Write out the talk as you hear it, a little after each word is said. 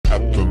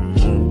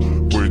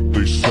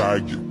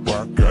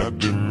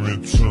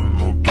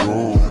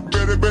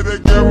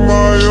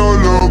io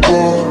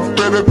loco,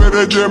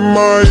 pere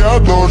gemma ya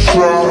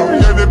dosha.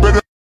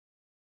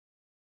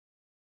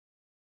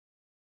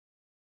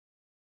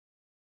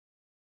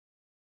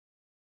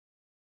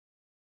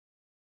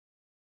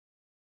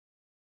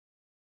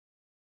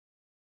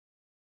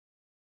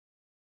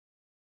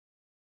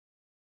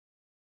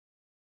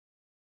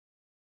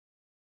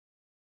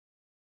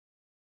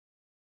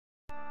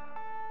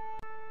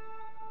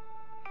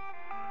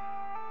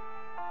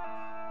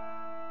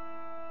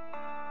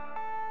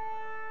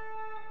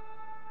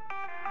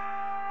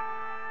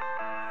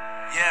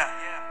 Yeah.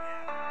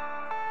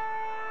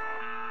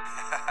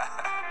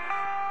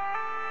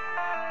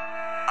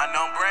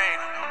 Unknown Brain.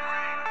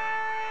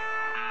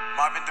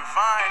 Marvin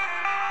Divine.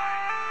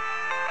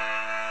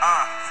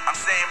 I'm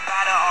saying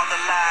bye to all the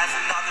lies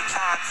and all the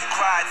times you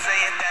cried,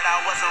 saying that I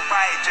wasn't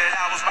right, yet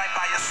I was right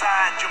by your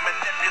side. You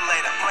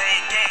manipulator,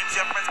 playing games,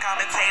 your friends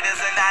commentators,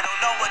 and I don't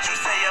know what you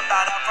say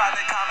about our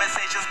private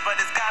conversations, but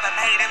it's got them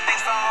hating.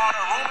 Thanks for all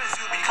the rumors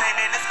you be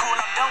claiming. It's cool,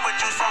 I'm done with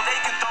you, so they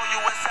can throw you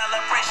a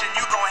celebration.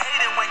 You gon'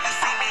 hate it when you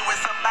see me with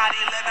somebody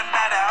living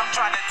better. I'm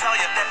trying to tell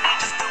you that me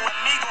just doing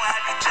me gon'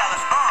 have you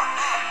jealous.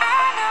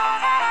 I know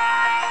that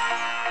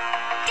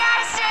I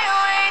gotta stay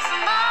away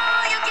from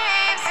all your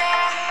games.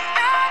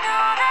 I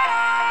know that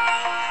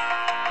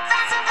I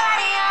find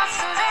somebody else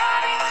to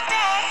love me one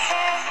day.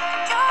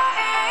 You'll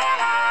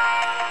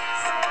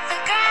realize the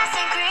grass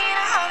ain't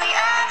greener on the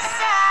other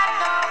side.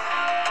 No,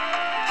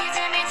 you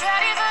did me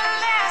dirty for the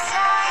last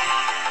time,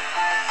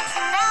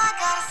 so now I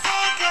gotta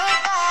say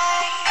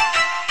goodbye.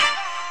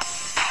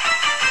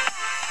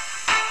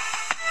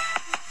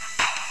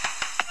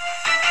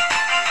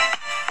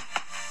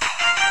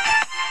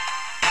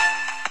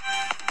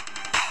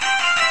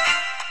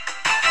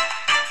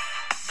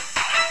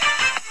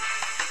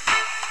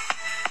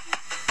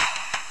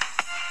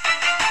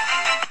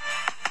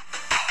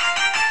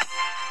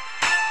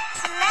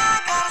 So now I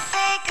gotta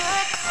say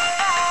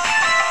goodbye.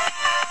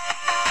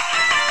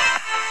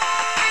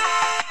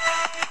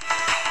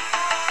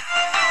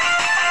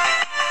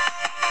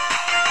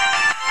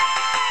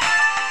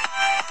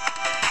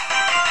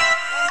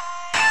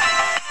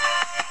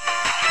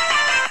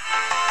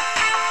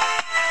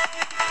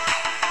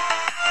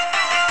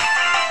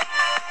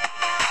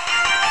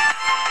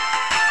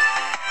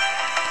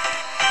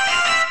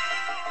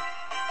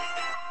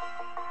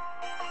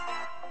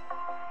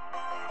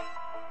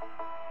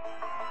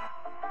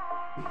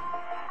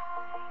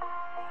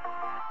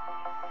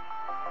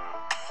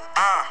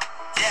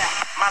 Yeah,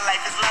 my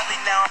life is lovely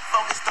now, I'm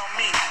focused on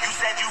me. You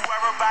said you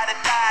were about to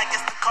die, I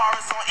guess the car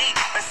is on E.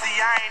 But see,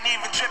 I ain't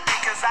even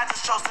tripping, cause I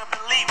just chose to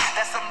believe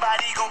that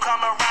somebody gon' come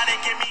around and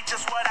give me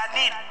just what I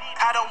need.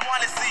 I don't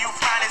wanna see you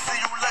fly